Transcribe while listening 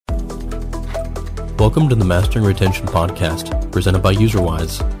Welcome to the Mastering Retention Podcast, presented by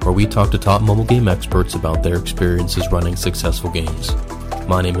UserWise, where we talk to top mobile game experts about their experiences running successful games.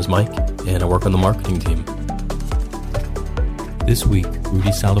 My name is Mike, and I work on the marketing team. This week,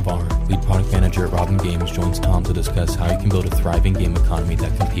 Rudy Saldivar, lead product manager at Robin Games, joins Tom to discuss how you can build a thriving game economy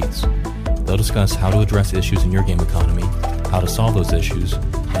that competes. They'll discuss how to address issues in your game economy, how to solve those issues,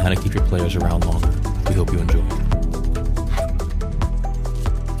 and how to keep your players around longer. We hope you enjoy.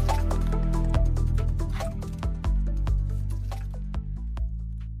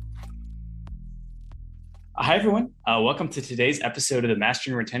 Hi, everyone. Welcome to today's episode of the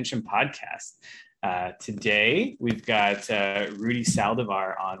Mastering Retention Podcast. Today, we've got Rudy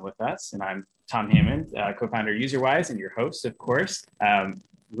Saldivar on with us, and I'm Tom Hammond, co-founder of UserWise, and your host, of course.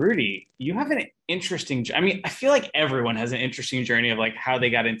 Rudy, you have an interesting, I feel like everyone has an interesting journey of like how they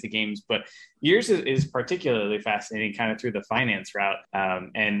got into games, but yours is particularly fascinating kind of through the finance route.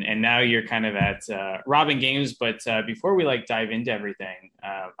 And now you're kind of at Robin Games, but before we like dive into everything,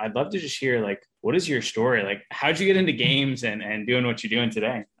 I'd love to just hear like, what is your story? Like, how'd you get into games and doing what you're doing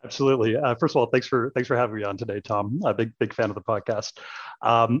today? Absolutely. First of all, thanks for having me on today, Tom. A big fan of the podcast.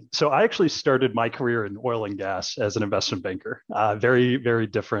 So I actually started my career in oil and gas as an investment banker. Very, very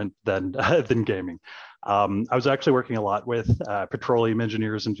different than gaming. I was actually working a lot with petroleum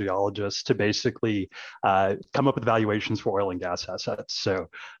engineers and geologists to basically come up with valuations for oil and gas assets. So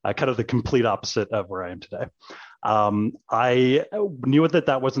kind of the complete opposite of where I am today. I knew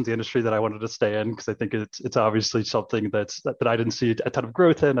that wasn't the industry that I wanted to stay in because I think it's obviously something that I didn't see a ton of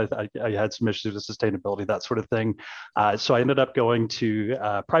growth in. I had some issues with sustainability, that sort of thing. So I ended up going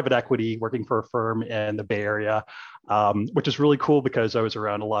to private equity, working for a firm in the Bay Area, which is really cool because I was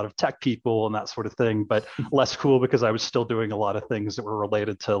around a lot of tech people and that sort of thing, but less cool because I was still doing a lot of things that were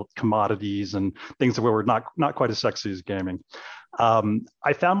related to commodities and things that were not quite as sexy as gaming.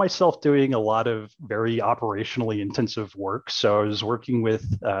 I found myself doing a lot of very operationally intensive work. So I was working with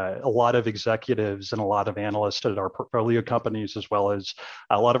a lot of executives and a lot of analysts at our portfolio companies, as well as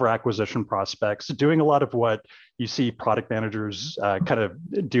a lot of our acquisition prospects, doing a lot of what you see product managers kind of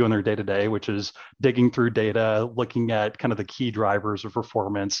do in their day-to-day, which is digging through data, looking at kind of the key drivers of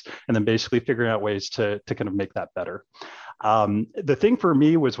performance, and then basically figuring out ways to kind of make that better. The thing for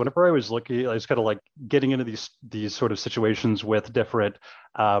me was whenever I was looking, I was kind of like getting into these sort of situations with different,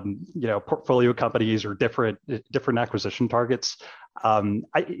 portfolio companies or different acquisition targets.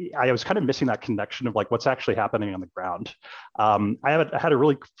 I was kind of missing that connection of like what's actually happening on the ground. I had a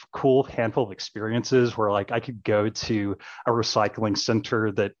really cool handful of experiences where like I could go to a recycling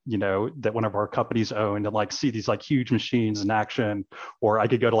center that one of our companies owned and like see these like huge machines in action, or I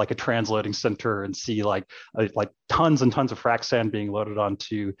could go to like a transloading center and see like tons and tons of frac sand being loaded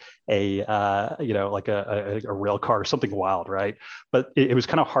onto a rail car or something wild, right? But it was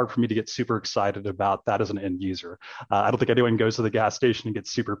kind of hard for me to get super excited about that as an end user. I don't think anyone goes to the gas station and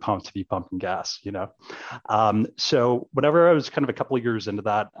gets super pumped to be pumping gas, So whenever I was kind of a couple of years into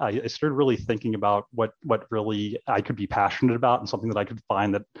that, I started really thinking about what really I could be passionate about and something that I could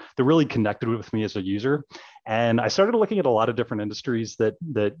find that really connected with me as a user. And I started looking at a lot of different industries that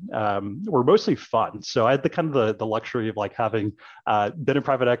were mostly fun. So I had the luxury of like having been in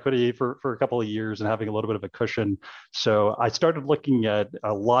private equity for a couple of years and having a little bit of a cushion. So I started looking at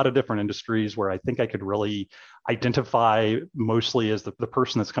a lot of different industries where I think I could really identify mostly as the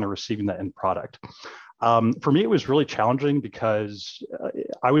person that's kind of receiving the end product. For me, it was really challenging because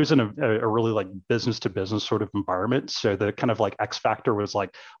I was in a really like business to business sort of environment. So the kind of like X factor was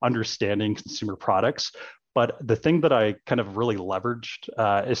like understanding consumer products. But the thing that I kind of really leveraged,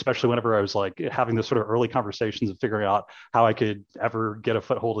 especially whenever I was like having this sort of early conversations and figuring out how I could ever get a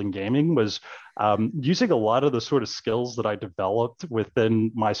foothold in gaming, was using a lot of the sort of skills that I developed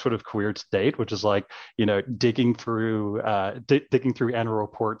within my sort of career to date, which is like, digging through annual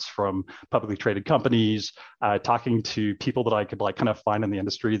reports from publicly traded companies, talking to people that I could like kind of find in the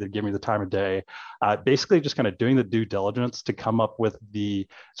industry that give me the time of day, basically just kind of doing the due diligence to come up with the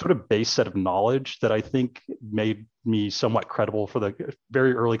sort of base set of knowledge that I think made me somewhat credible for the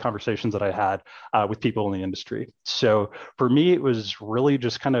very early conversations that I had with people in the industry. So for me, it was really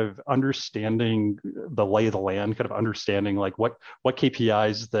just kind of understanding the lay of the land, kind of understanding like what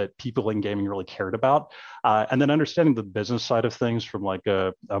KPIs that people in gaming really cared about, and then understanding the business side of things from like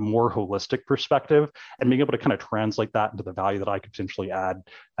a more holistic perspective, and being able to kind of translate that into the value that I could potentially add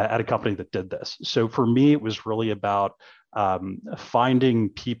at a company that did this. So for me, it was really about finding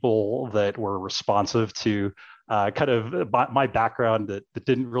people that were responsive to kind of my background that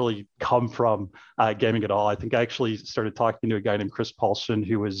didn't really come from gaming at all. I think I actually started talking to a guy named Chris Paulson,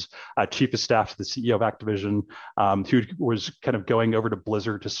 who was chief of staff to the CEO of Activision, who was kind of going over to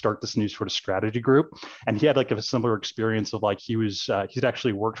Blizzard to start this new sort of strategy group. And he had like a similar experience of like he'd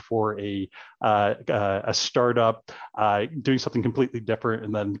actually worked for a startup doing something completely different,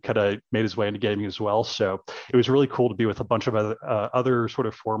 and then kind of made his way into gaming as well. So it was really cool to be with a bunch of other sort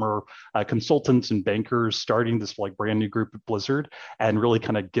of former consultants and bankers starting this like brand new group at Blizzard and really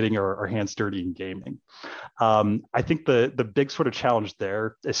kind of getting our hands dirty in gaming. I think the big sort of challenge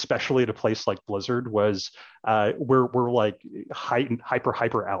there, especially at a place like Blizzard, was we're like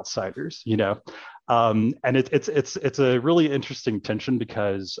hyper outsiders, you know. And it's a really interesting tension,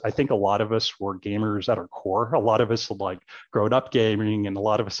 because I think a lot of us were gamers at our core. A lot of us had like grown up gaming, and a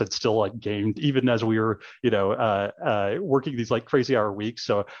lot of us had still like gamed even as we were, you know, working these like crazy hour weeks.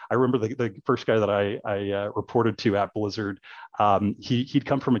 So I remember the first guy that I reported to at Blizzard. He'd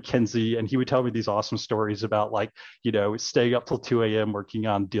come from McKinsey, and he would tell me these awesome stories about like, you know, staying up till 2 a.m. working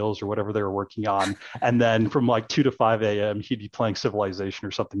on deals or whatever they were working on, and then from like 2 to 5 a.m. he'd be playing Civilization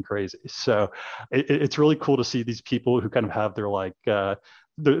or something crazy. So it's really cool to see these people who kind of have their like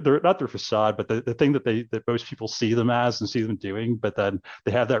they're not their facade, but the thing that most people see them as and see them doing, but then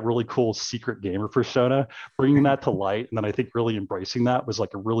they have that really cool secret gamer persona, bringing that to light. And then I think really embracing that was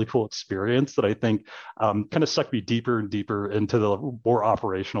like a really cool experience that I think kind of sucked me deeper and deeper into the more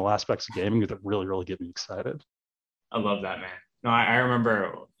operational aspects of gaming that really get me excited. I love that, man. No, I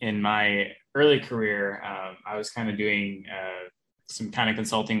remember in my early career, I was kind of doing some kind of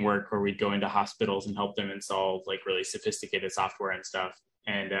consulting work where we'd go into hospitals and help them install like really sophisticated software and stuff.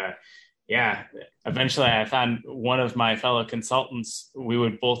 And eventually I found one of my fellow consultants. We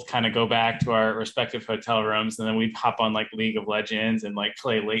would both kind of go back to our respective hotel rooms, and then we'd hop on like League of Legends and like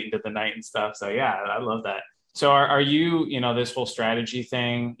play late into the night and stuff. So yeah, I love that. So are you, you know, this whole strategy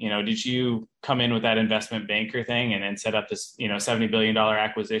thing, you know, did you come in with that investment banker thing and then set up this, you know, $70 billion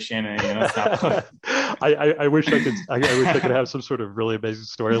acquisition and, you know, stop? I wish I could, I wish I could have some sort of really amazing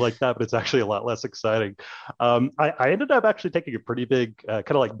story like that, but it's actually a lot less exciting. I ended up actually taking a pretty big kind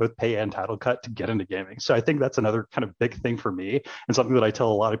of like both pay and title cut to get into gaming. So I think that's another kind of big thing for me, and something that I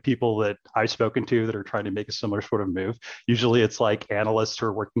tell a lot of people that I've spoken to that are trying to make a similar sort of move. Usually it's like analysts who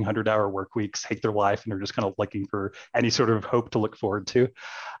are working 100-hour work weeks, hate their life, and are just kind of looking for any sort of hope to look forward to.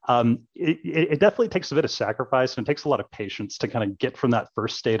 It definitely takes a bit of sacrifice, and it takes a lot of patience to kind of get from that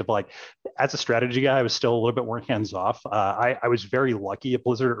first state of like, as a strategy guy, I was still a little bit more hands off. I was very lucky at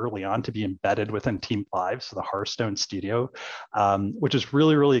Blizzard early on to be embedded within Team 5, so the Hearthstone studio, which is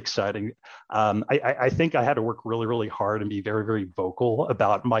really exciting. I think I had to work really hard and be very vocal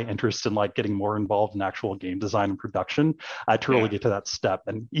about my interest in like getting more involved in actual game design and production to really get to that step.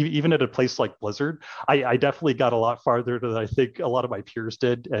 And even at a place like Blizzard, I definitely got a lot farther than I think a lot of my peers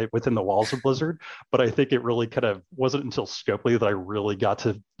did within the walls of Blizzard. But I think it really kind of wasn't until Scopely that I really got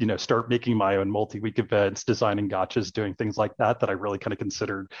to, you know, start making my own multi-week events, designing gotchas, doing things like that I really kind of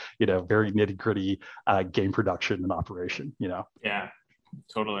considered, you know, very nitty-gritty game production and operation, you know. Yeah,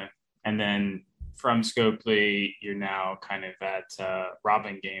 totally. And then from Scopely, you're now kind of at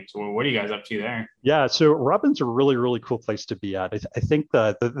Robin Games. Well, what are you guys up to there? Yeah, so Robin's a really cool place to be at. I think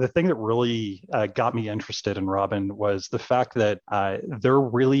the thing that really got me interested in Robin was the fact that they're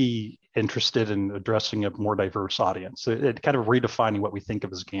really interested in addressing a more diverse audience. It kind of redefining what we think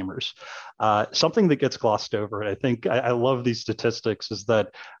of as gamers. Something that gets glossed over, and I think I love these statistics, is that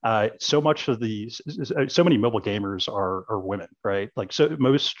so many mobile gamers are women, right? Like, so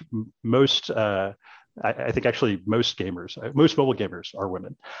most I think actually most mobile gamers are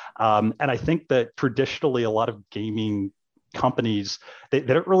women. And I think that traditionally a lot of gaming companies, they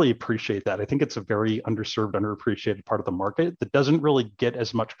don't really appreciate that. I think it's a very underserved, underappreciated part of the market that doesn't really get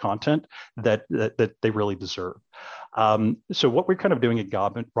as much content that they really deserve. So what we're kind of doing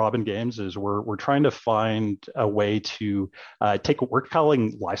at Robin Games is we're trying to find a way to take what we're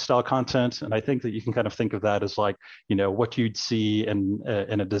calling lifestyle content, and I think that you can kind of think of that as like, you know, what you'd see in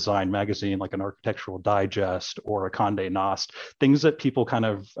a design magazine like an Architectural Digest or a Condé Nast, things that people kind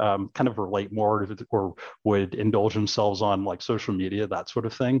of relate more to or would indulge themselves on, like social media, that sort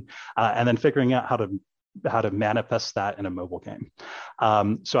of thing, and then figuring out how to manifest that in a mobile game.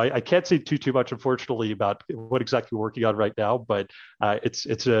 So I can't say too much, unfortunately, about what exactly we're working on right now, but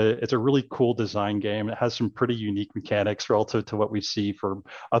it's a really cool design game. It has some pretty unique mechanics relative to what we see from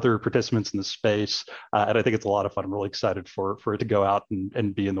other participants in the space, and I think it's a lot of fun. I'm really excited for it to go out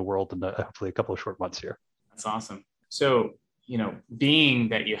and be in the world in hopefully a couple of short months here. That's awesome. So being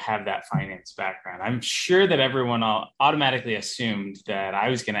that you have that finance background, I'm sure that everyone automatically assumed that I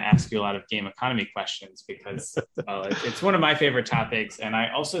was going to ask you a lot of game economy questions because it's one of my favorite topics. And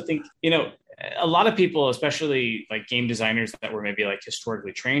I also think, a lot of people, especially like game designers that were maybe like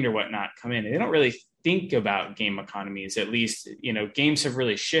historically trained or whatnot, come in and they don't really think about game economies. At least, games have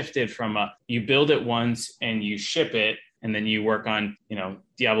really shifted from you build it once and you ship it, and then you work on,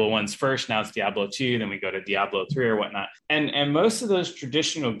 Diablo 1's first, now it's Diablo 2, then we go to Diablo 3 or whatnot. And most of those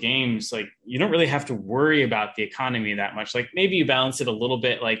traditional games, like you don't really have to worry about the economy that much. Like maybe you balance it a little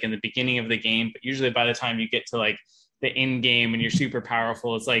bit like in the beginning of the game, but usually by the time you get to like the end game and you're super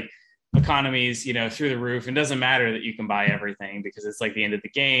powerful, it's like economies, through the roof. It doesn't matter that you can buy everything because it's like the end of the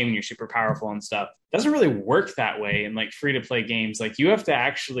game and you're super powerful and stuff. It doesn't really work that way in like free to play games. Like you have to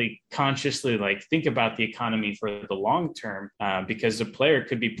actually consciously like think about the economy for the long term, because the player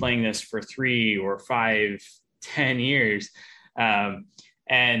could be playing this for 3 or 5, 10 years.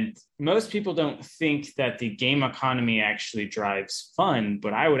 And most people don't think that the game economy actually drives fun,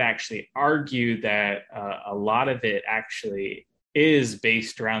 but I would actually argue that a lot of it actually is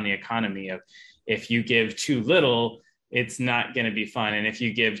based around the economy of if you give too little, it's not going to be fun. And if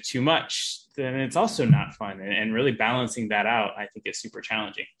you give too much, then it's also not fun. And really balancing that out, I think is super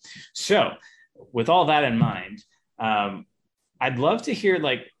challenging. So with all that in mind, I'd love to hear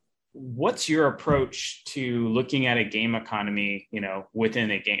like, what's your approach to looking at a game economy,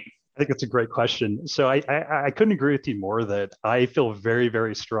 within a game? I think it's a great question. So I couldn't agree with you more that I feel very,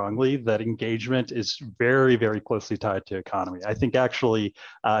 very strongly that engagement is very, very closely tied to economy. I think actually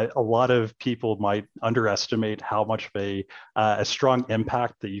a lot of people might underestimate how much of a strong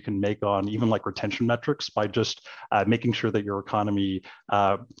impact that you can make on even like retention metrics by just making sure that your economy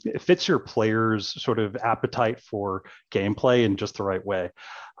fits your players' sort of appetite for gameplay in just the right way.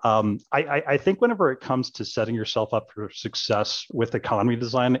 I think whenever it comes to setting yourself up for success with economy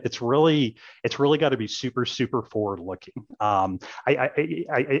design, it's really got to be super, super forward looking.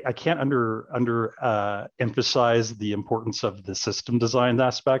 I can't emphasize the importance of the system design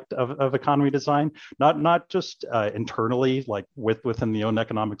aspect of economy design, not just internally, like within the own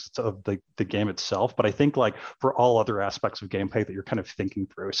economics of the game itself, but I think like for all other aspects of gameplay that you're kind of thinking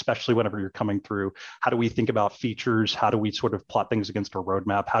through, especially whenever you're coming through, how do we think about features? How do we sort of plot things against a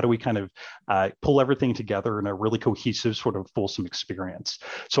roadmap? How do we kind of pull everything together in a really cohesive, sort of fulsome experience?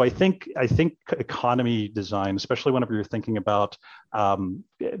 So I think economy design, especially whenever you're thinking about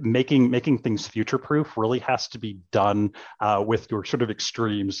making things future-proof, really has to be done with your sort of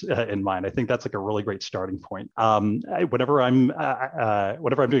extremes in mind. I think that's like a really great starting point. Whenever I'm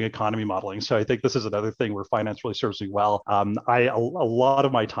doing economy modeling, so I think this is another thing where finance really serves me well. A lot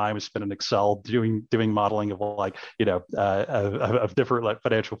of my time is spent in Excel doing modeling of like of different like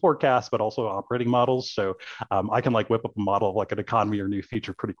financial forecasts, but also operating models. So I can like whip up a model of like an economy or new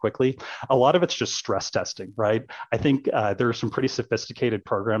feature pretty quickly. A lot of it's just stress testing, right? I think there are some pretty sophisticated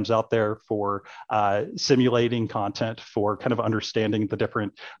programs out there for simulating content, for kind of understanding the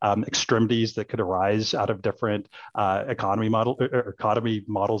different extremities that could arise out of different economy models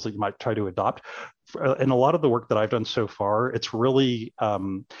that you might try to adopt. And a lot of the work that I've done so far, it's really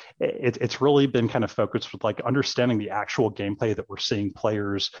been kind of focused with like understanding the actual gameplay that we're seeing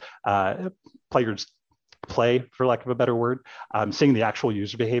players play, for lack of a better word, seeing the actual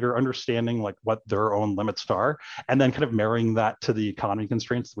user behavior, understanding like what their own limits are, and then kind of marrying that to the economy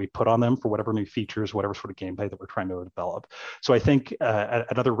constraints that we put on them for whatever new features, whatever sort of gameplay that we're trying to develop. So I think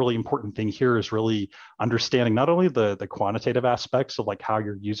another really important thing here is really understanding not only the quantitative aspects of like how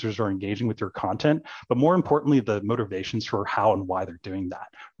your users are engaging with your content, but more importantly, the motivations for how and why they're doing that,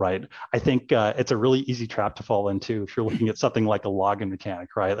 right? I think it's a really easy trap to fall into if you're looking at something like a login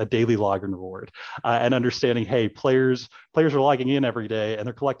mechanic, right? A daily login reward, and understanding, hey, players are logging in every day and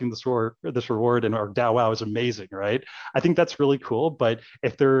they're collecting this reward, and our DAO wow is amazing, right? I think that's really cool. But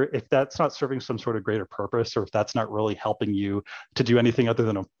if that's not serving some sort of greater purpose, or if that's not really helping you to do anything other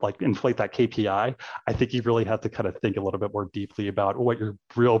than like inflate that KPI, I think you really have to kind of think a little bit more deeply about what your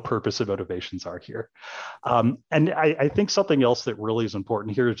real purpose and motivations are here. And I think something else that really is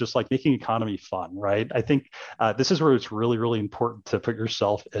important here is just like making economy fun, right? I think this is where it's really, really important to put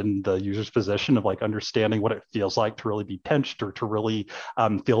yourself in the user's position of like understanding what it feels like to really be pinched or to really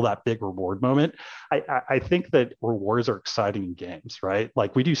feel that big reward moment. I think that rewards are exciting in games, right?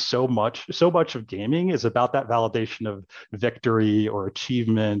 Like we do so much of gaming is about that validation of victory or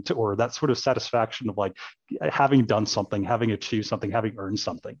achievement or that sort of satisfaction of like having done something, having achieved something, having earned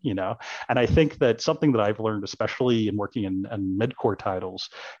something, And I think that something that I've learned, especially in working in mid-core titles,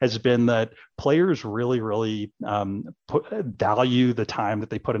 has been that players really value the time that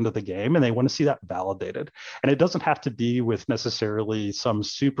they put into the game, and they want to see that validated. And it doesn't have to be with necessarily some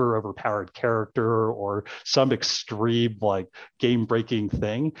super overpowered character or some extreme like game-breaking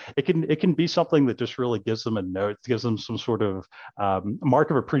thing. It can be something that just really gives them a note, gives them some sort of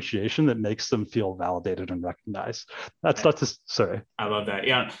mark of appreciation that makes them feel validated and recognized. That's not to say. I love that.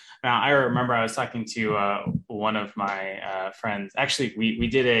 Yeah. Now I remember I was talking to one of my friends. Actually, we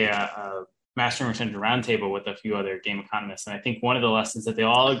did a Master and Retention roundtable with a few other game economists, and I think one of the lessons that they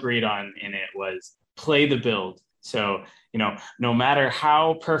all agreed on in it was play the build. So, no matter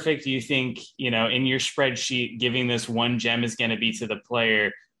how perfect you think, in your spreadsheet, giving this one gem is going to be to the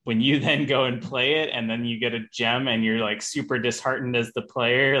player, when you then go and play it and then you get a gem and you're like super disheartened as the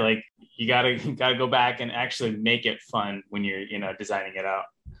player, like you gotta go back and actually make it fun when you're, designing it out.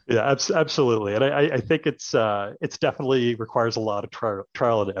 Yeah, absolutely. And I think it's definitely requires a lot of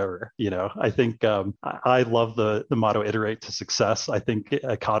trial and error. I think I love the motto "iterate to success." I think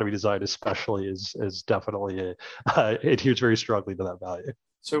economy design especially is definitely adheres very strongly to that value.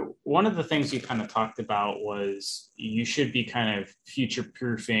 So one of the things you kind of talked about was you should be kind of future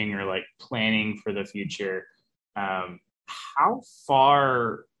proofing or like planning for the future. How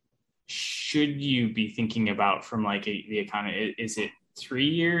far should you be thinking about from like the economy? Is it 3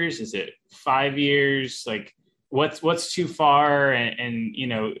 years? Is it 5 years? Like what's too far? And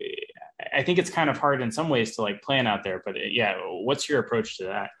I think it's kind of hard in some ways to like plan out there, but what's your approach to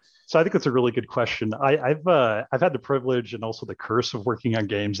that? So I think that's a really good question. I've had the privilege and also the curse of working on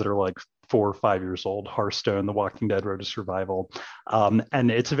games that are like 4 or 5 years old: Hearthstone, The Walking Dead, Road to Survival,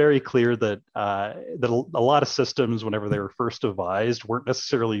 and it's very clear that that a lot of systems, whenever they were first devised, weren't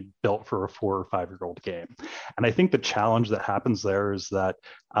necessarily built for a 4 or 5 year old game. And I think the challenge that happens there is that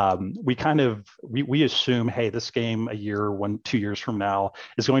we assume, hey, this game a year, 2 years from now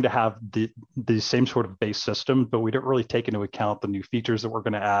is going to have the same sort of base system, but we don't really take into account the new features that we're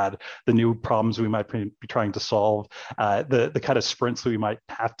going to add, the new problems we might be trying to solve, the kind of sprints that we might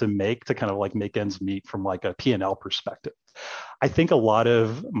have to make to kind of like make ends meet from like a P&L perspective. I think a lot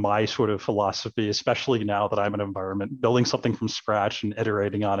of my sort of philosophy, especially now that I'm in an environment building something from scratch and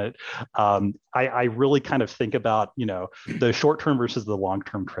iterating on it, I really kind of think about, the short-term versus the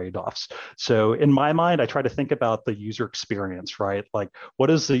long-term trade-offs. So in my mind, I try to think about the user experience, right? Like, what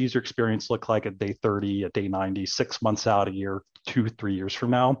does the user experience look like at day 30, at day 90, 6 months out, a year, 2-3 years from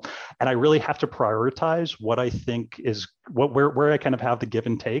now? And I really have to prioritize what I think is where I kind of have the give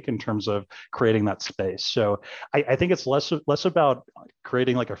and take in terms of creating that space. So I think it's less about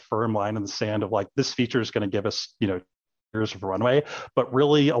creating like a firm line in the sand of like, this feature is going to give us, years of runway, but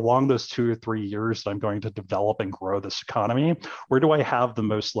really along those 2 or 3 years that I'm going to develop and grow this economy, where do I have the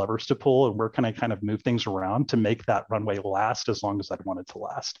most levers to pull, and where can I kind of move things around to make that runway last as long as I want it to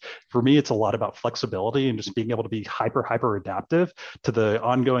last? For me, it's a lot about flexibility and just being able to be hyper adaptive to the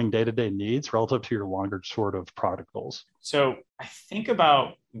ongoing day-to-day needs relative to your longer sort of product goals. So I think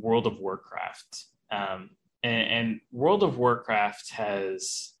about World of Warcraft, and World of Warcraft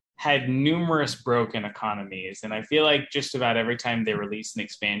has had numerous broken economies. And I feel like just about every time they release an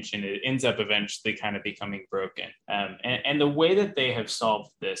expansion, it ends up eventually kind of becoming broken. And the way that they have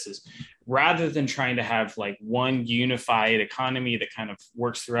solved this is, rather than trying to have like one unified economy that kind of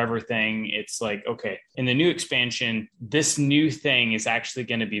works through everything, it's like, okay, in the new expansion, this new thing is actually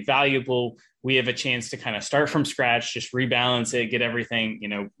going to be valuable. We have a chance to kind of start from scratch, just rebalance it, get everything,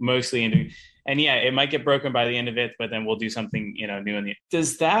 mostly into. And it might get broken by the end of it, but then we'll do something, new in the.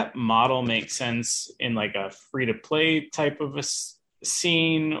 Does that model make sense in like a free to play type of a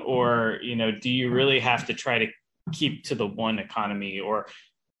scene, or do you really have to try to keep to the one economy, or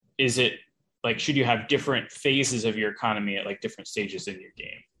is it like, should you have different phases of your economy at like different stages in your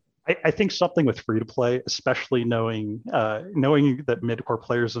game? I think something with free to play, especially knowing that mid-core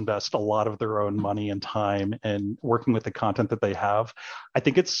players invest a lot of their own money and time in working with the content that they have, I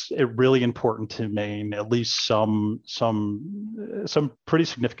think it's really important to maintain at least some pretty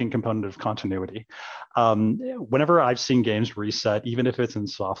significant component of continuity. Whenever I've seen games reset, even if it's in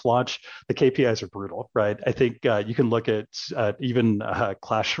soft launch, the KPIs are brutal, right? I think you can look at even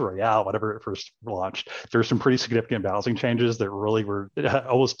Clash Royale, whenever it first launched, there's some pretty significant balancing changes that really were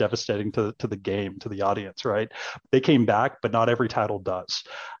almost devastating devastating to the game, to the audience, right? They came back, but not every title does.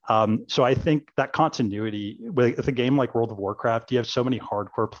 So I think that continuity with a game like World of Warcraft, you have so many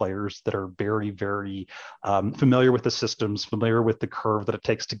hardcore players that are very, very familiar with the systems, familiar with the curve that it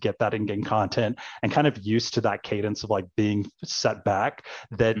takes to get that in-game content, and kind of used to that cadence of like being set back,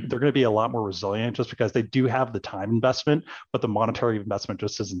 that they're going to be a lot more resilient just because they do have the time investment, but the monetary investment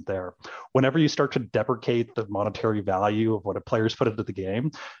just isn't there. Whenever you start to deprecate the monetary value of what a player's put into the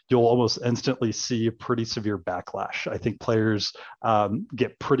game, you'll almost instantly see a pretty severe backlash. I think players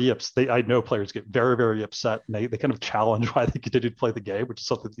get pretty upset. I know players get very, very upset, and they kind of challenge why they continue to play the game, which is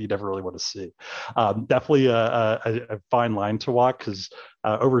something that you never really want to see. Definitely a fine line to walk, because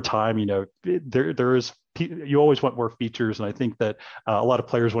over time, there is, you always want more features, and I think that a lot of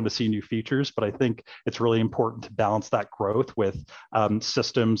players want to see new features, but I think it's really important to balance that growth with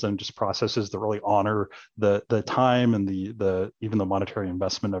systems and just processes that really honor the time and the even the monetary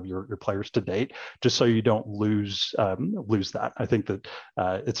investment of your players to date, just so you don't lose that. I think that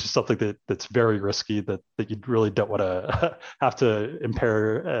it's just something that's very risky, that you really don't want to have to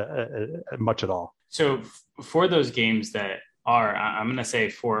impair much at all. So for those games that are, I'm going to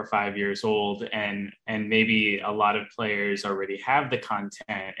say 4 or 5 years old, and maybe a lot of players already have the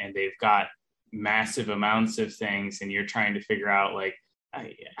content and they've got massive amounts of things, and you're trying to figure out like,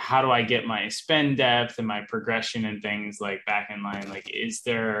 how do I get my spend depth and my progression and things like back in line? Like, is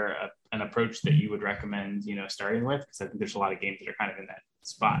there an approach that you would recommend, starting with? Because I think there's a lot of games that are kind of in that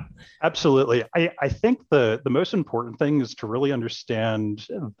spot. Absolutely. I think the most important thing is to really understand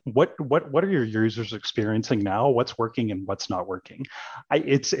what are your users experiencing now, what's working and what's not working.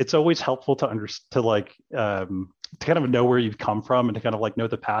 It's always helpful to kind of know where you've come from and to kind of like know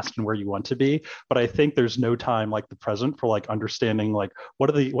the past and where you want to be. But I think there's no time like the present for like understanding like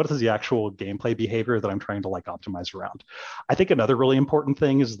what is the actual gameplay behavior that I'm trying to like optimize around. I think another really important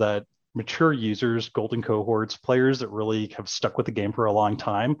thing is that mature users, golden cohorts, players that really have stuck with the game for a long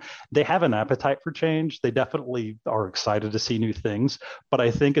time, they have an appetite for change. They definitely are excited to see new things, but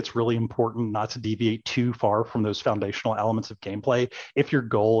I think it's really important not to deviate too far from those foundational elements of gameplay if your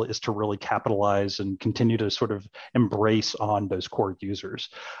goal is to really capitalize and continue to sort of embrace on those core users.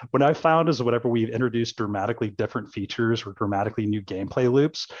 What I've found is whenever we've introduced dramatically different features or dramatically new gameplay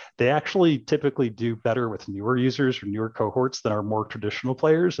loops, they actually typically do better with newer users or newer cohorts than our more traditional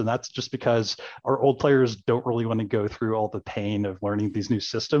players, and that's just because our old players don't really want to go through all the pain of learning these new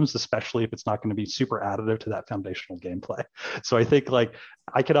systems, especially if it's not going to be super additive to that foundational gameplay. So I think like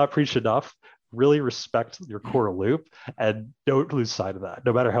I cannot preach enough, really respect your core loop and don't lose sight of that,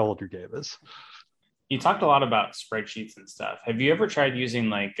 no matter how old your game is. You talked a lot about spreadsheets and stuff. Have you ever tried using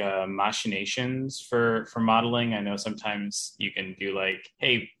like machinations for modeling? I know sometimes you can do like,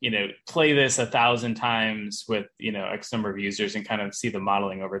 hey, play this 1,000 times with, X number of users and kind of see the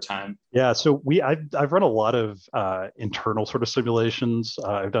modeling over time. Yeah, so I've run a lot of internal sort of simulations.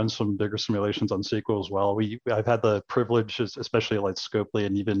 I've done some bigger simulations on SQL as well. I've had the privilege, especially at like Scopely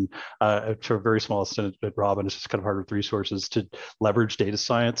and even to a very small extent at Robin, it's just kind of hard with resources to leverage data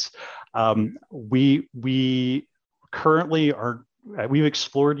science. We currently we've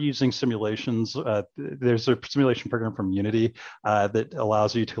explored using simulations. There's a simulation program from Unity that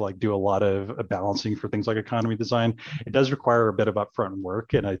allows you to like do a lot of balancing for things like economy design. It does require a bit of upfront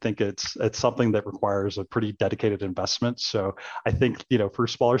work, and I think it's something that requires a pretty dedicated investment. So I think for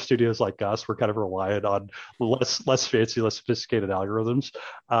smaller studios like us, we're kind of reliant on less fancy, less sophisticated algorithms.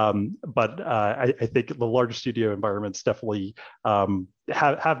 But I think the larger studio environments definitely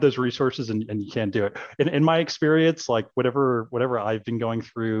have those resources and you can do it. In my experience, like whatever I've been going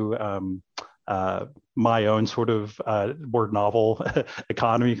through my own sort of more novel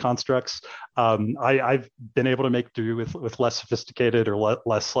economy constructs, I've been able to make do with less sophisticated or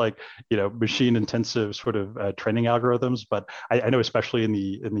less like machine intensive sort of training algorithms. But I know especially in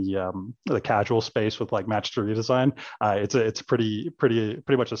the casual space with like match 3 design, it's pretty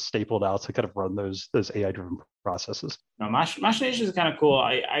much a staple now to kind of run those AI driven processes. No, machination is kind of cool.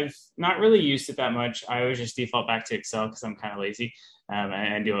 I've not really used it that much. I always just default back to Excel because I'm kind of lazy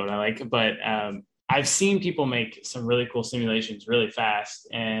and do what I like. But I've seen people make some really cool simulations really fast,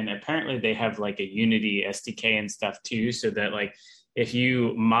 and apparently they have like a Unity SDK and stuff too, so that like if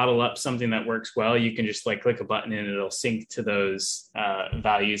you model up something that works well, you can just like click a button and it'll sync to those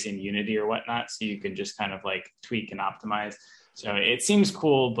values in Unity or whatnot. So you can just kind of like tweak and optimize. So it seems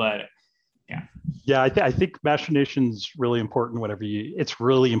cool, but yeah. Yeah, I think machination's really important whenever it's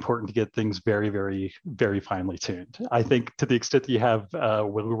really important to get things very, very, very finely tuned. I think to the extent that you have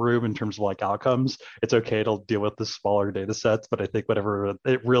wiggle room in terms of like outcomes, it's okay to deal with the smaller data sets. But I think whatever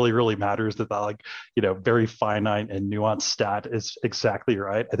it really, really matters that like, very finite and nuanced stat is exactly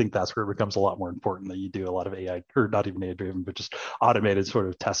right. I think that's where it becomes a lot more important that you do a lot of AI, or not even AI driven, but just automated sort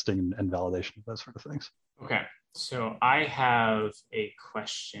of testing and validation of those sort of things. Okay. So I have a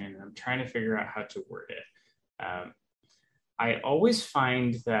question. I'm trying to figure out how to word it. I always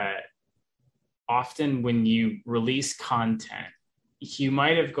find that often when you release content, you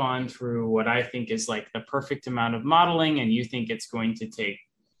might have gone through what I think is like the perfect amount of modeling, and you think it's going to take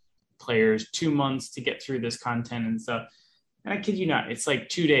players 2 months to get through this content and stuff. And I kid you not, it's like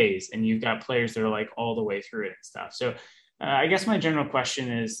 2 days, and you've got players that are like all the way through it and stuff. So I guess my general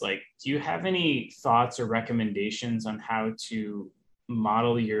question is like, do you have any thoughts or recommendations on how to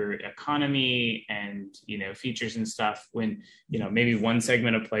model your economy and, features and stuff when, maybe one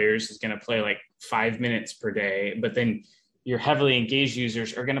segment of players is going to play like 5 minutes per day, but then your heavily engaged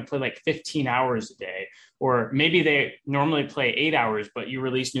users are going to play like 15 hours a day, or maybe they normally play 8 hours, but you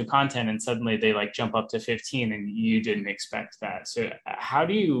release new content and suddenly they like jump up to 15 and you didn't expect that. So how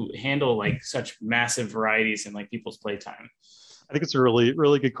do you handle like such massive varieties in like people's playtime? I think it's a really,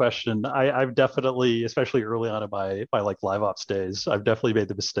 really good question. I've definitely, especially early on in my like live ops days, I've definitely made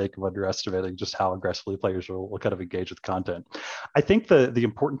the mistake of underestimating just how aggressively players will kind of engage with content. I think the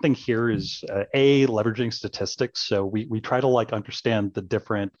important thing here is leveraging statistics. So we try to like understand the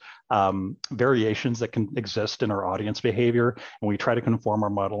different variations that can exist in our audience behavior, and we try to conform our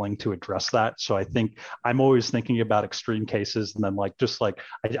modeling to address that. So I think I'm always thinking about extreme cases, and then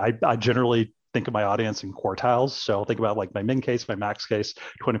I generally think of my audience in quartiles. So I'll think about like my min case, my max case,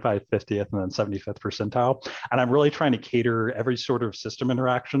 25th, 50th, and then 75th percentile. And I'm really trying to cater every sort of system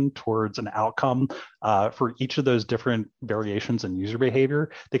interaction towards an outcome for each of those different variations in user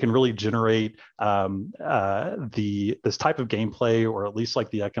behavior. They can really generate this type of gameplay, or at least like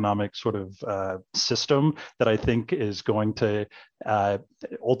the economic sort of system that I think is going to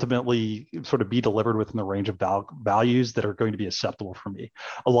ultimately sort of be delivered within the range of values that are going to be acceptable for me.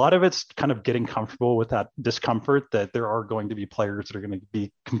 A lot of it's kind of getting comfortable with that discomfort that there are going to be players that are going to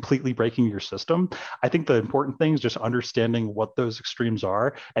be completely breaking your system. I think the important thing is just understanding what those extremes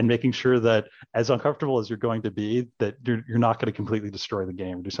are and making sure that as uncomfortable as you're going to be, that you're not going to completely destroy the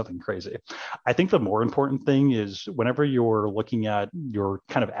game or do something crazy. I think the more important thing is whenever you're looking at your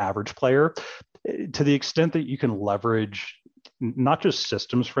kind of average player, to the extent that you can leverage not just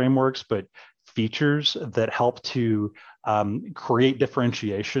systems frameworks, but features that help to create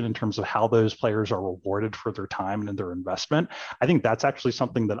differentiation in terms of how those players are rewarded for their time and their investment. I think that's actually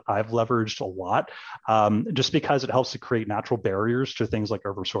something that I've leveraged a lot, just because it helps to create natural barriers to things like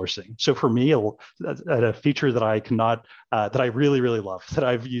oversourcing. So for me, a feature that I cannot, that I really, really love, that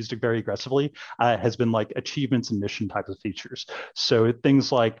I've used very aggressively, has been like achievements and mission type of features. So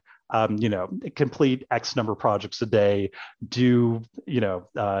things like complete X number of projects a day,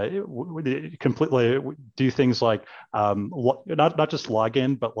 completely do things like not just log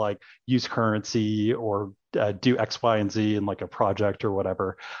in, but like use currency or do X, Y, and Z in like a project or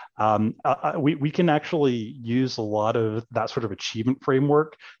whatever. We can actually use a lot of that sort of achievement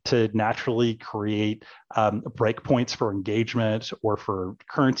framework to naturally create breakpoints for engagement or for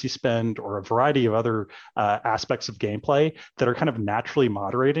currency spend or a variety of other aspects of gameplay that are kind of naturally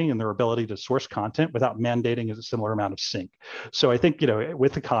moderating in their ability to source content without mandating a similar amount of sync. So I think,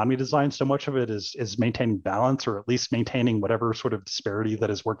 with economy design, so much of it is maintaining balance, or at least maintaining whatever sort of disparity that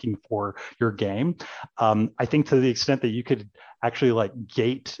is working for your game. I think to the extent that you could actually like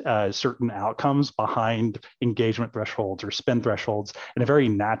gate certain outcomes behind engagement thresholds or spend thresholds in a very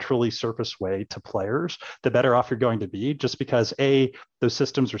naturally surface way to players, the better off you're going to be, just because A, those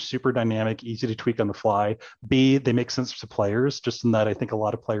systems are super dynamic, easy to tweak on the fly. B, they make sense to players, just in that I think a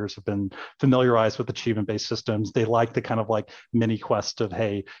lot of players have been familiarized with achievement-based systems. They like the kind of like mini quest of,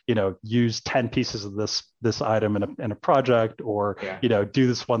 hey, use 10 pieces of this item in a project, or do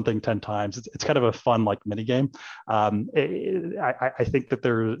this one thing 10 times. It's kind of a fun like mini game. I think that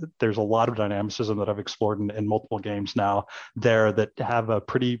there's a lot of dynamicism that I've explored in multiple games now there that have a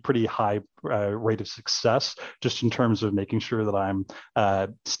pretty high rate of success, just in terms of making sure that I'm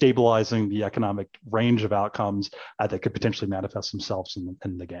stabilizing the economic range of outcomes that could potentially manifest themselves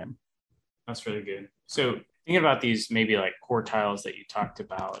in the game. That's really good. So thinking about these maybe like quartiles that you talked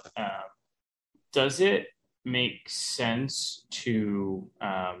about, does it make sense to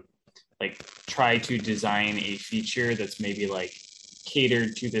like try to design a feature that's maybe like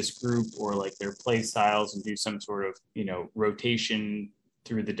catered to this group or like their play styles, and do some sort of rotation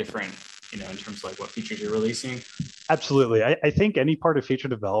through the different in terms of like what features you're releasing? Absolutely. I think any part of feature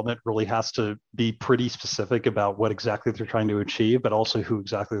development really has to be pretty specific about what exactly they're trying to achieve, but also who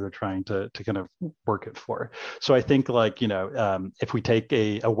exactly they're trying to kind of work it for. So I think like, if we take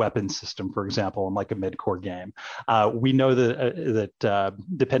a weapon system, for example, in like a mid-core game, we know that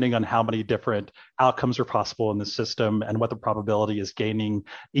depending on how many different outcomes are possible in the system and what the probability is gaining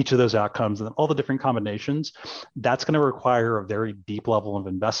each of those outcomes and all the different combinations, that's going to require a very deep level of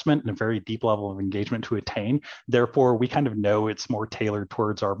investment and a very deep level of engagement to attain. Therefore, we kind of know it's more tailored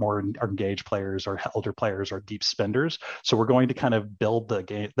towards our more engaged players, our elder players, our deep spenders. So we're going to kind of build the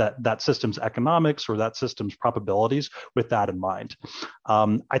game, that system's economics or that system's probabilities with that in mind.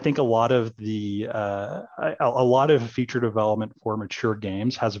 I think a lot of feature development for mature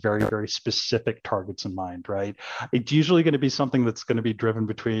games has very, very specific targets in mind, right? It's usually going to be something that's going to be driven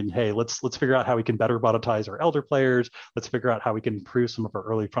between, hey, let's figure out how we can better monetize our elder players. Let's figure out how we can improve some of our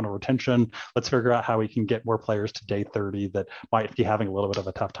early funnel retention. Let's figure out how we can get more players to day 30 that might be having a little bit of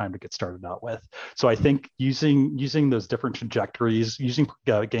a tough time to get started out with. So I think using those different trajectories, using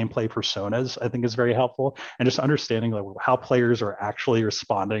gameplay personas, I think is very helpful, and just understanding like how players are actually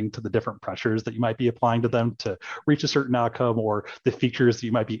responding to the different pressures that you might be applying to them to reach a certain outcome, or the features that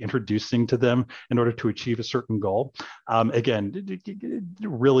you might be introducing to them in order to achieve a certain goal. Again,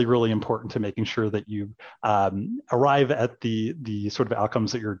 really, really important to making sure that you arrive at the sort of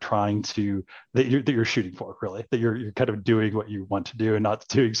outcomes that you're trying to that you're shooting for, really, that you're kind of doing what you want to do and not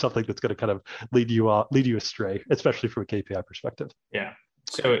doing something that's going to kind of lead you astray, especially from a KPI perspective. Yeah.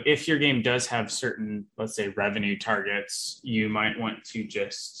 So if your game does have certain, let's say, revenue targets, you might want to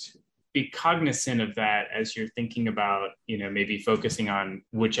just be cognizant of that as you're thinking about, maybe focusing on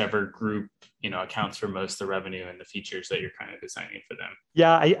whichever group, accounts for most of the revenue and the features that you're kind of designing for them.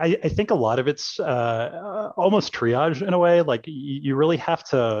 Yeah, I think a lot of it's almost triage in a way. Like you really have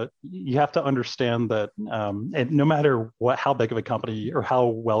to understand that, and no matter how big of a company or how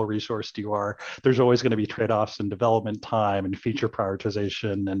well resourced you are, there's always going to be trade-offs in development time and feature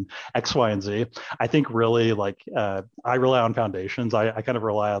prioritization and X, Y, and Z. I think really like I rely on foundations. I kind of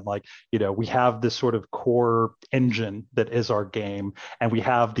rely on like, we have this sort of core engine that is our game, and we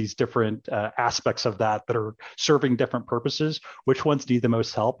have these different aspects of that are serving different purposes. Which ones need the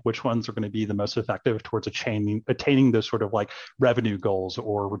most help? Which ones are going to be the most effective towards attaining those sort of like revenue goals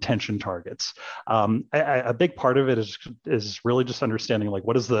or retention targets? A big part of it is really just understanding like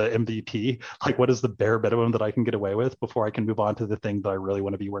what is the MVP, like what is the bare minimum that I can get away with before I can move on to the thing that I really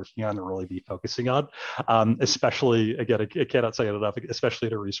want to be working on and really be focusing on. Especially, again, I cannot say it enough, especially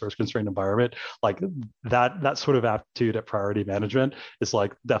in a resource constrained environment, like that sort of aptitude at priority management is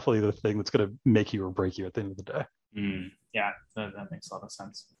like definitely the thing that's going to make you or break you at the end of the day. Yeah, that makes a lot of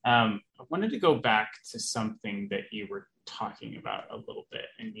sense. I wanted to go back to something that you were talking about a little bit,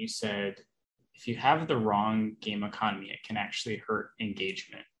 and you said if you have the wrong game economy, it can actually hurt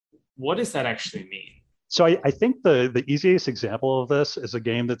engagement. What does that actually mean? So I think the easiest example of this is a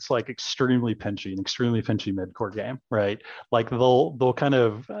game that's like extremely pinchy mid-core game, right? Like they'll kind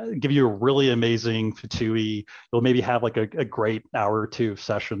of give you a really amazing Fatui. You'll maybe have like a great hour or two of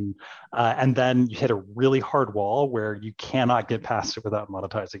session, and then you hit a really hard wall where you cannot get past it without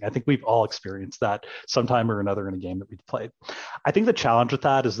monetizing. I think we've all experienced that sometime or another in a game that we've played. I think the challenge with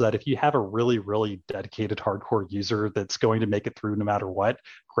that is that if you have a really, really dedicated hardcore user that's going to make it through no matter what,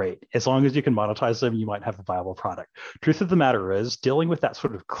 great. As long as you can monetize them, you might have a viable product. Truth of the matter is, dealing with that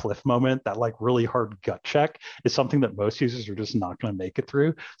sort of cliff moment, that like really hard gut check, is something that most users are just not going to make it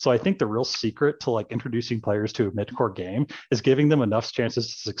through. So I think the real secret to like introducing players to a mid-core game is giving them enough chances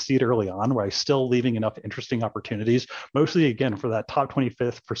to succeed early on, while still leaving enough interesting opportunities, mostly again for that top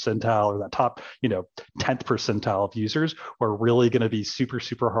 25th percentile or that top 10th percentile of users who are really going to be super,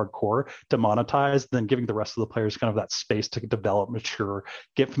 super hardcore to monetize, then giving the rest of the players kind of that space to develop, mature,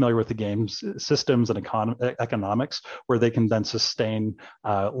 get familiar with the game's systems and economics, where they can then sustain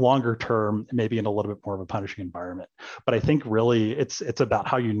longer term, maybe in a little bit more of a punishing environment. But I think really it's about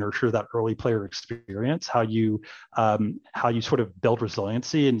how you nurture that early player experience, how you sort of build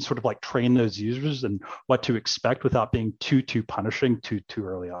resiliency and sort of like train those users and what to expect without being too punishing too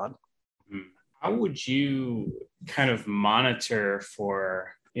early on. How would you kind of monitor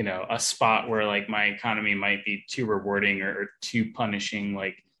for a spot where like my economy might be too rewarding or too punishing?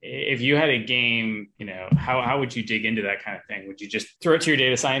 Like if you had a game, how would you dig into that kind of thing? Would you just throw it to your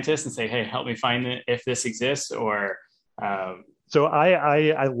data scientist and say, hey, help me find it if this exists? Or So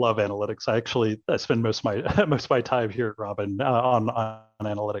I love analytics. I spend most of my time here at Robin on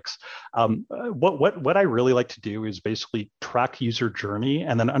analytics. What I really like to do is basically track user journey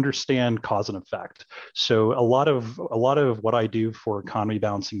and then understand cause and effect. So a lot of what I do for economy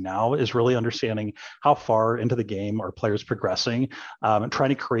balancing now is really understanding how far into the game are players progressing, and trying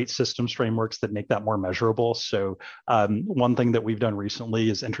to create systems frameworks that make that more measurable. So one thing that we've done recently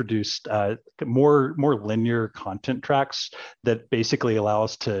is introduced more linear content tracks that basically allow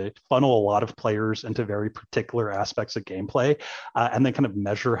us to funnel a lot of players into very particular aspects of gameplay, and then kind of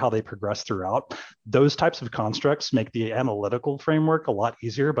measure how they progress throughout. Those types of constructs make the analytical framework a lot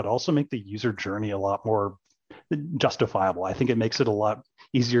easier, but also make the user journey a lot more justifiable. I think it makes it a lot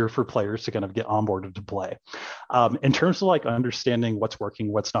easier for players to kind of get onboarded to play. In terms of like understanding what's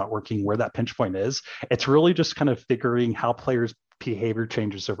working, what's not working, where that pinch point is, it's really just kind of figuring how players behavior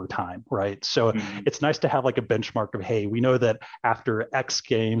changes over time, right? So it's nice to have like a benchmark of, hey, we know that after X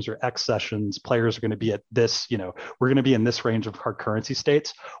games or X sessions, players are going to be at this, we're going to be in this range of hard currency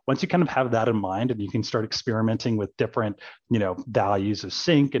states. Once you kind of have that in mind and you can start experimenting with different, values of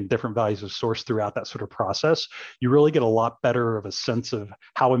sync and different values of source throughout that sort of process, you really get a lot better of a sense of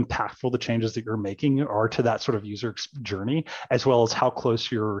how impactful the changes that you're making are to that sort of user journey, as well as how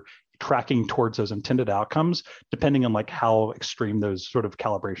close you're tracking towards those intended outcomes, depending on like how extreme those sort of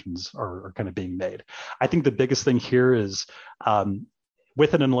calibrations are kind of being made. I think the biggest thing here is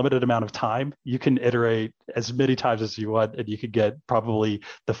with an unlimited amount of time, you can iterate as many times as you want, and you could get probably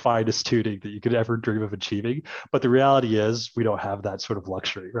the finest tuning that you could ever dream of achieving. But the reality is we don't have that sort of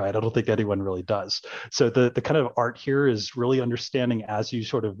luxury, right? I don't think anyone really does. So the kind of art here is really understanding as you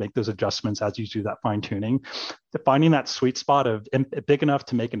sort of make those adjustments, as you do that fine tuning, finding that sweet spot of big enough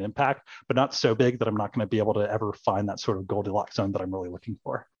to make an impact, but not so big that I'm not going to be able to ever find that sort of Goldilocks zone that I'm really looking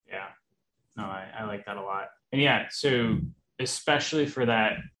for. Yeah, no, I like that a lot. And yeah, so especially for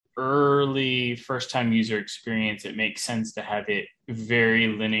that early first-time user experience, it makes sense to have it very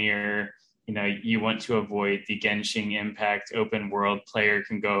linear. You want to avoid the Genshin Impact open world player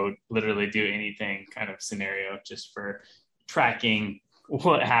can go literally do anything kind of scenario just for tracking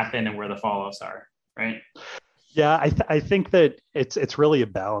what happened and where the follow-ups are, right? Yeah, I think that it's really a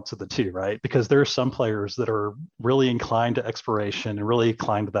balance of the two, right? Because there are some players that are really inclined to exploration and really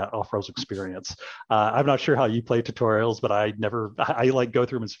inclined to that off-rails experience. I'm not sure how you play tutorials, but I like go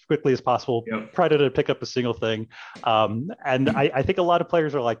through them as quickly as possible, try to pick up a single thing. And I think a lot of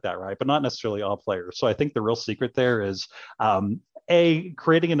players are like that, right? But not necessarily all players. So I think the real secret there is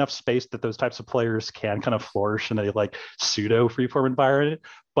creating enough space that those types of players can kind of flourish in a like pseudo freeform environment.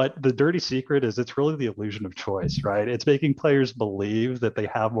 But the dirty secret is it's really the illusion of choice, right? It's making players believe that they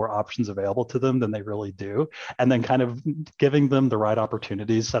have more options available to them than they really do, and then kind of giving them the right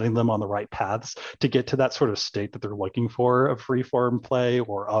opportunities, setting them on the right paths to get to that sort of state that they're looking for of freeform play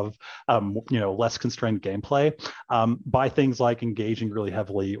or of less constrained gameplay, by things like engaging really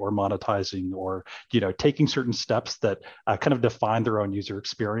heavily or monetizing or taking certain steps that kind of define their own user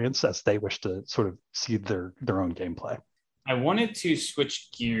experience as they wish to sort of see their own gameplay. I wanted to switch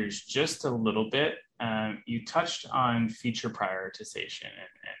gears just a little bit. You touched on feature prioritization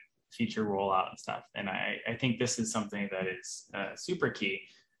and feature rollout and stuff. And I think this is something that is super key.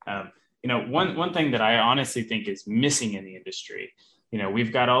 One thing that I honestly think is missing in the industry,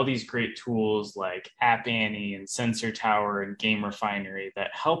 we've got all these great tools like App Annie and Sensor Tower and Game Refinery that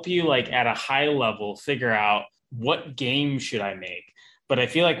help you like at a high level figure out what game should I make. But I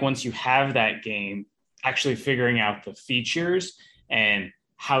feel like once you have that game, actually figuring out the features and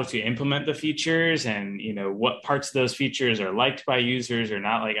how to implement the features and, what parts of those features are liked by users or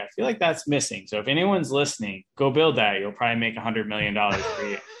not, like, I feel like that's missing. So if anyone's listening, go build that. You'll probably make $100 million for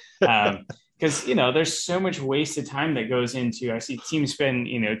you. Because, there's so much wasted time that goes into, I see teams spend,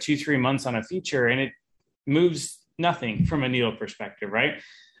 2-3 months on a feature and it moves nothing from a needle perspective, right?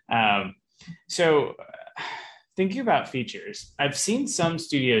 So thinking about features, I've seen some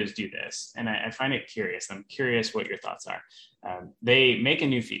studios do this, and I find it curious. I'm curious what your thoughts are. They make a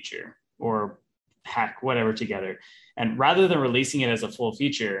new feature or hack whatever together, and rather than releasing it as a full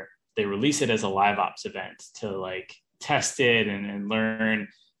feature, they release it as a live ops event to like test it and learn,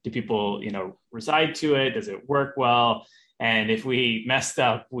 do people, reside to it? Does it work well? And if we messed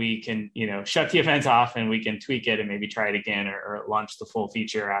up, we can, shut the event off and we can tweak it and maybe try it again or launch the full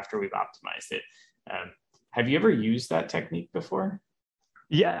feature after we've optimized it. Have you ever used that technique before?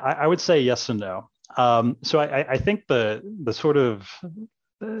 Yeah, I would say yes and no. So I think the sort of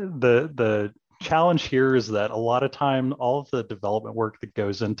the challenge here is that a lot of time, all of the development work that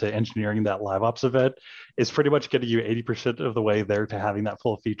goes into engineering that live ops event is pretty much getting you 80% of the way there to having that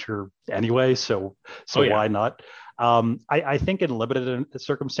full feature anyway. So why not? I think in limited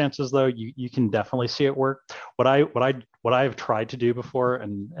circumstances, though, you can definitely see it work. What I what I've tried to do before,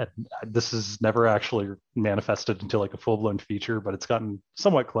 and this is never actually manifested into like a full-blown feature, but it's gotten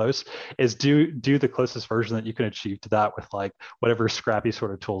somewhat close, is do the closest version that you can achieve to that with like whatever scrappy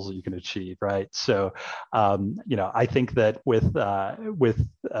sort of tools that you can achieve, right? So, I think that with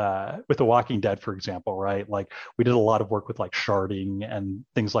The Walking Dead, for example, right? Like we did a lot of work with like sharding and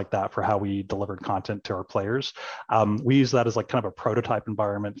things like that for how we delivered content to our players. We use that as like kind of a prototype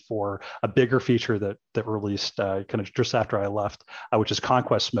environment for a bigger feature that released kind of just after I left, which is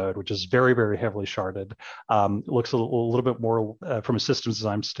Conquest Mode, which is very, very heavily sharded. It looks a little bit more from a systems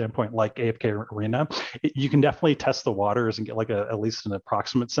design standpoint like AFK Arena. You can definitely test the waters and get like at least an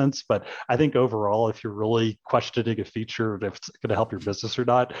approximate sense. But I think overall, if you're really questioning a feature, if it's going to help your business or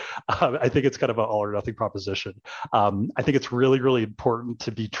not, I think it's kind of an all or nothing proposition. I think it's really, really important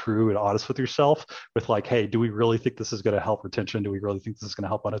to be true and honest with yourself with like, hey, do we really think this is going to help retention? Do we really think this is going to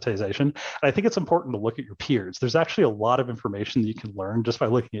help monetization? And I think it's important to look at your peers. There's actually a lot of information that you can learn just by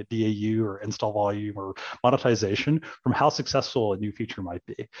looking at DAU or install volume or monetization from how successful a new feature might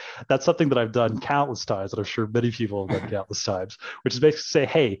be. That's something that I've done countless times, and I'm sure many people have done countless times, which is basically say,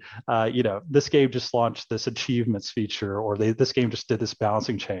 hey, this game just launched this achievements feature, or this game just did this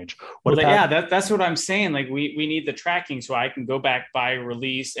balancing change. That's what I'm saying. Like we need the tracking so I can go back by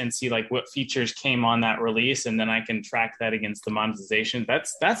release and see like what features came on that release, and then I can track that against the monetization.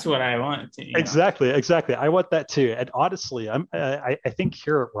 That's what I want. Exactly. I want that too. And honestly, I think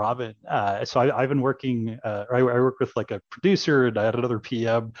here at Robin, so I've been working. I work with like a producer, and I had another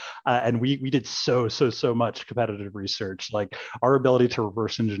PM, and we did so much competitive research. Like our ability to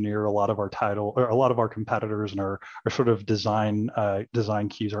reverse engineer a lot of our title or a lot of our competitors and our sort of design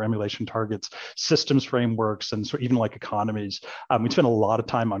keys, our emulation targets, systems frameworks, and so even like economies. We spent a lot of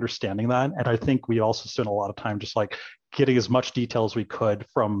time understanding that, and I think we also spent a lot of time just like getting as much detail as we could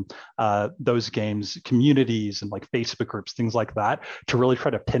from those games, communities and like Facebook groups, things like that, to really try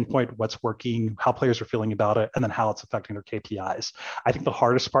to pinpoint what's working, how players are feeling about it, and then how it's affecting their KPIs. I think the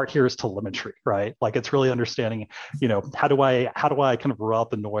hardest part here is telemetry, right? Like it's really understanding, how do I kind of rule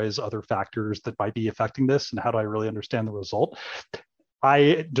out the noise, other factors that might be affecting this, and how do I really understand the result?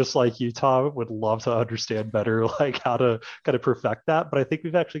 I, just like you, Tom, would love to understand better like how to kind of perfect that. But I think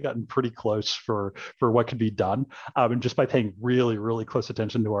we've actually gotten pretty close for what could be done. And just by paying really, really close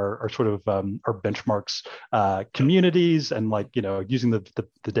attention to our sort of our benchmarks, communities, and like, using the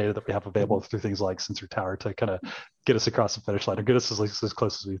data that we have available through things like Sensor Tower to kind of get us across the finish line or get us as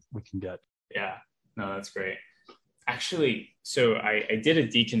close as we can get. Yeah, no, that's great. Actually, so I did a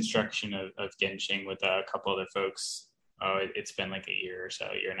deconstruction of Genshin with a couple other folks. It's been like a year or so,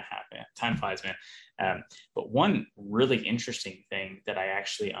 a year and a half. Man. Time flies, man. But one really interesting thing that I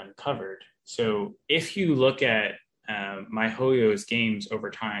actually uncovered. So if you look at MyHoYo's games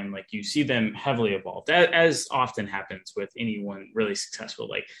over time, like you see them heavily evolved, as often happens with anyone really successful.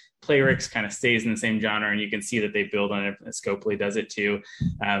 Like Playrix kind of stays in the same genre, and you can see that they build on it. Scopely does it too.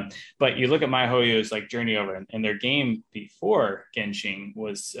 But you look at MyHoYo's like journey over, and their game before Genshin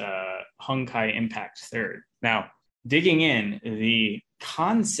was Honkai Impact Third. Now, digging in, the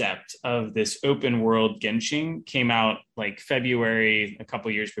concept of this open world Genshin came out like February, a couple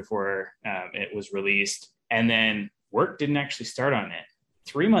years before it was released. And then work didn't actually start on it.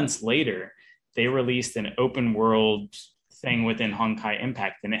 3 months later, they released an open world thing within Honkai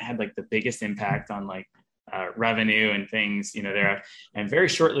Impact, and it had like the biggest impact on like revenue and things, there. And very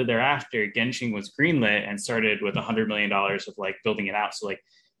shortly thereafter, Genshin was greenlit and started with $100 million of like building it out. So like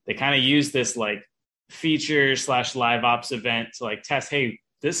they kind of used this like feature / live ops event to like test, hey,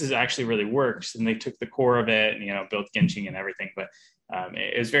 this is actually really works. And they took the core of it and, built Genshin and everything. But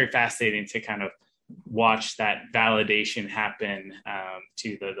it was very fascinating to kind of watch that validation happen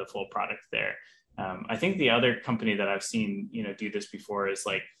to the full product there. I think the other company that I've seen, do this before is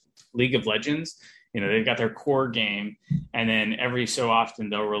like League of Legends. They've got their core game, and then every so often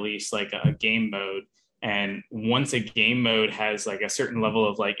they'll release like a game mode. And once a game mode has like a certain level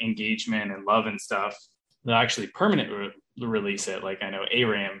of like engagement and love and stuff, they'll actually permanently release it. Like I know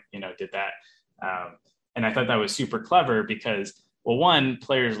ARAM, did that. And I thought that was super clever because, well, one,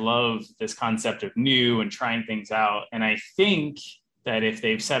 players love this concept of new and trying things out. And I think that if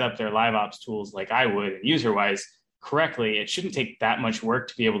they've set up their live ops tools like I would, and user-wise correctly, it shouldn't take that much work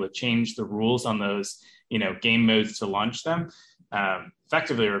to be able to change the rules on those, game modes to launch them.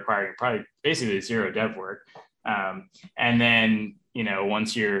 Effectively requiring probably basically zero dev work. And then,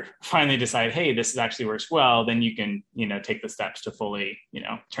 once you're finally decide, hey, this actually works well, then you can, take the steps to fully,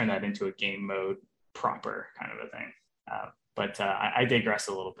 turn that into a game mode proper kind of a thing. But I digress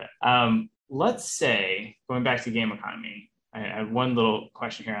a little bit. Let's say, going back to game economy, I have one little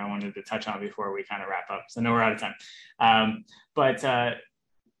question here I wanted to touch on before we kind of wrap up. So I know we're out of time. But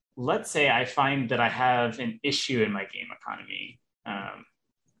let's say I find that I have an issue in my game economy.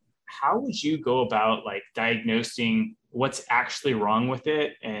 How would you go about like diagnosing what's actually wrong with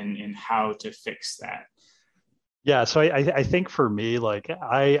it and how to fix that? Yeah, so I think for me, like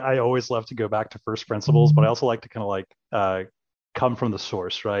I always love to go back to first principles, but I also like to kind of like come from the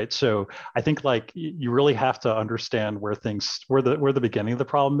source, right? So I think like you really have to understand where the beginning of the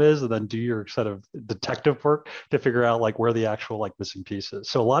problem is, and then do your sort of detective work to figure out like where the actual like missing piece is.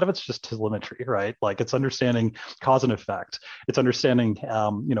 So a lot of it's just telemetry, right? Like it's understanding cause and effect. It's understanding,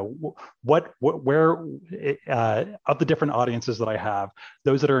 where of the different audiences that I have,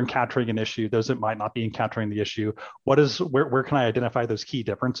 those that are encountering an issue, those that might not be encountering the issue. Where can I identify those key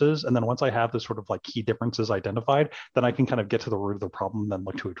differences? And then once I have those sort of like key differences identified, then I can kind of get to the root of the problem and then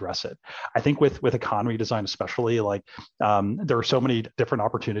look to address it. I think with economy design, especially, like there are so many different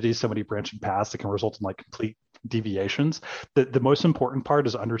opportunities, so many branching paths that can result in like complete deviations. The most important part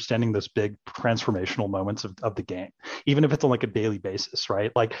is understanding those big transformational moments of the game, even if it's on like a daily basis,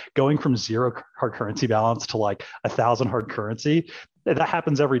 right? Like going from 0 hard currency balance to like 1,000 hard currency, that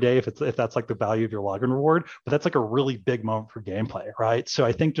happens every day if that's like the value of your login reward, but that's like a really big moment for gameplay, right? So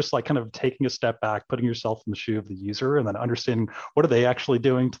I think just like kind of taking a step back, putting yourself in the shoe of the user, and then understanding what are they actually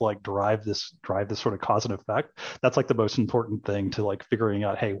doing to like drive this sort of cause and effect. That's like the most important thing to like figuring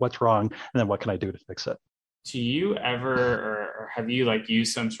out, hey, what's wrong, and then what can I do to fix it. Do you ever, or have you like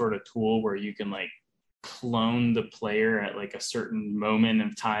used some sort of tool where you can like clone the player at like a certain moment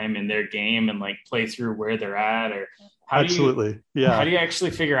of time in their game and like play through where they're at? Or how do you actually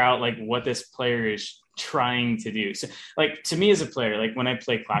figure out like what this player is trying to do? So like to me as a player, like when I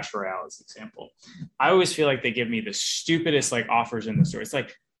play Clash Royale as an example, I always feel like they give me the stupidest like offers in the store. It's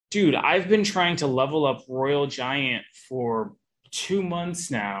like, dude, I've been trying to level up Royal Giant for 2 months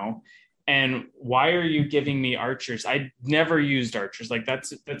now, and why are you giving me archers? I never used archers. Like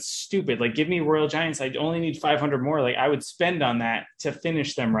that's stupid. Like give me Royal Giants. I only need 500 more. Like I would spend on that to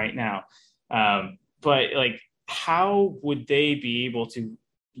finish them right now. But like, how would they be able to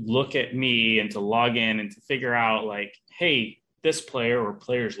look at me and to log in and to figure out like, hey, this player or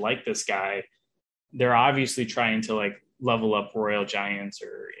players like this guy, they're obviously trying to like level up Royal Giants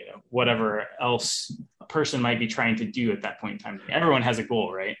or, whatever else a person might be trying to do at that point in time. Everyone has a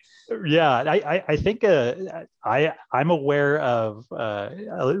goal, right? Yeah, I think I'm aware of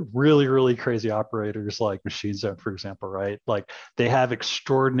really, really crazy operators like Machine Zone, for example, right? Like they have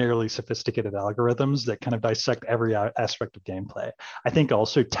extraordinarily sophisticated algorithms that kind of dissect every aspect of gameplay. I think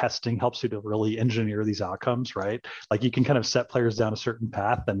also testing helps you to really engineer these outcomes, right? Like you can kind of set players down a certain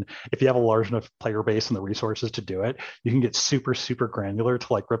path, and if you have a large enough player base and the resources to do it, you can get super, super granular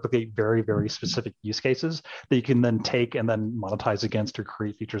to like replicate very, very specific use cases that you can then take and then monetize against or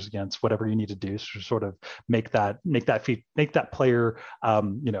create features against, whatever you need to do to sort of make that player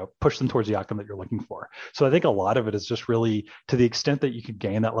push them towards the outcome that you're looking for. So I think a lot of it is just really to the extent that you could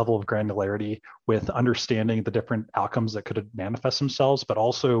gain that level of granularity with understanding the different outcomes that could manifest themselves, but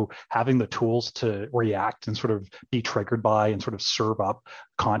also having the tools to react and sort of be triggered by and sort of serve up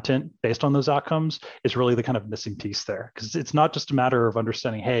content based on those outcomes is really the kind of missing piece there. Because it's not just a matter of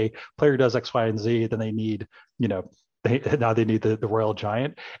understanding, hey, player does X, Y, and Z, then they need, they need the Royal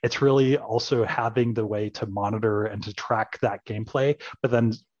Giant. It's really also having the way to monitor and to track that gameplay, but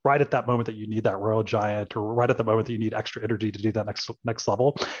then right at that moment that you need that Royal Giant, or right at the moment that you need extra energy to do that next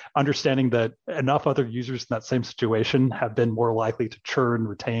level, understanding that enough other users in that same situation have been more likely to churn,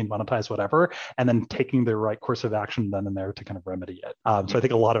 retain, monetize, whatever, and then taking the right course of action then and there to kind of remedy it. So I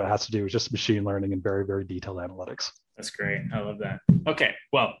think a lot of it has to do with just machine learning and very, very detailed analytics. That's great. I love that. Okay.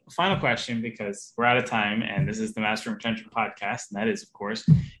 Well, final question, because we're out of time and this is the Master Retention Podcast. And that is, of course,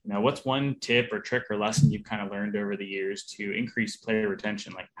 what's one tip or trick or lesson you've kind of learned over the years to increase player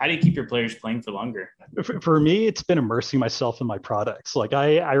retention? Like, how do you keep your players playing for longer? For me, it's been immersing myself in my products. Like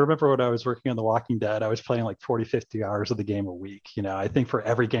I remember when I was working on The Walking Dead, I was playing like 40, 50 hours of the game a week. I think for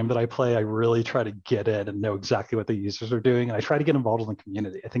every game that I play, I really try to get in and know exactly what the users are doing. And I try to get involved in the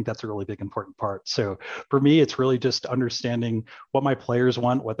community. I think that's a really big, important part. So for me, it's really just understanding what my players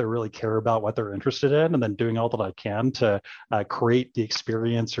want, what they really care about, what they're interested in, and then doing all that I can to create the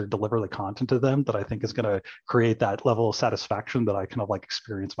experience or deliver the content to them that I think is going to create that level of satisfaction that I kind of like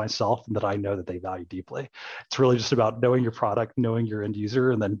experience myself and that I know that they value deeply. It's really just about knowing your product, knowing your end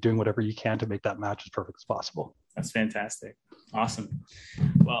user, and then doing whatever you can to make that match as perfect as possible. That's fantastic. Awesome.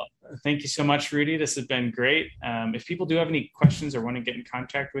 Well, thank you so much, Rudy. This has been great. If people do have any questions or want to get in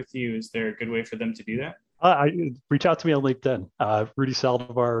contact with you, is there a good way for them to do that? Reach out to me on LinkedIn, Rudy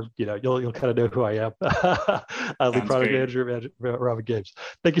Saldivar. You'll kind of know who I am. Lead product manager at Robin Games.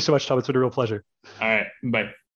 Thank you so much, Tom. It's been a real pleasure. All right, bye.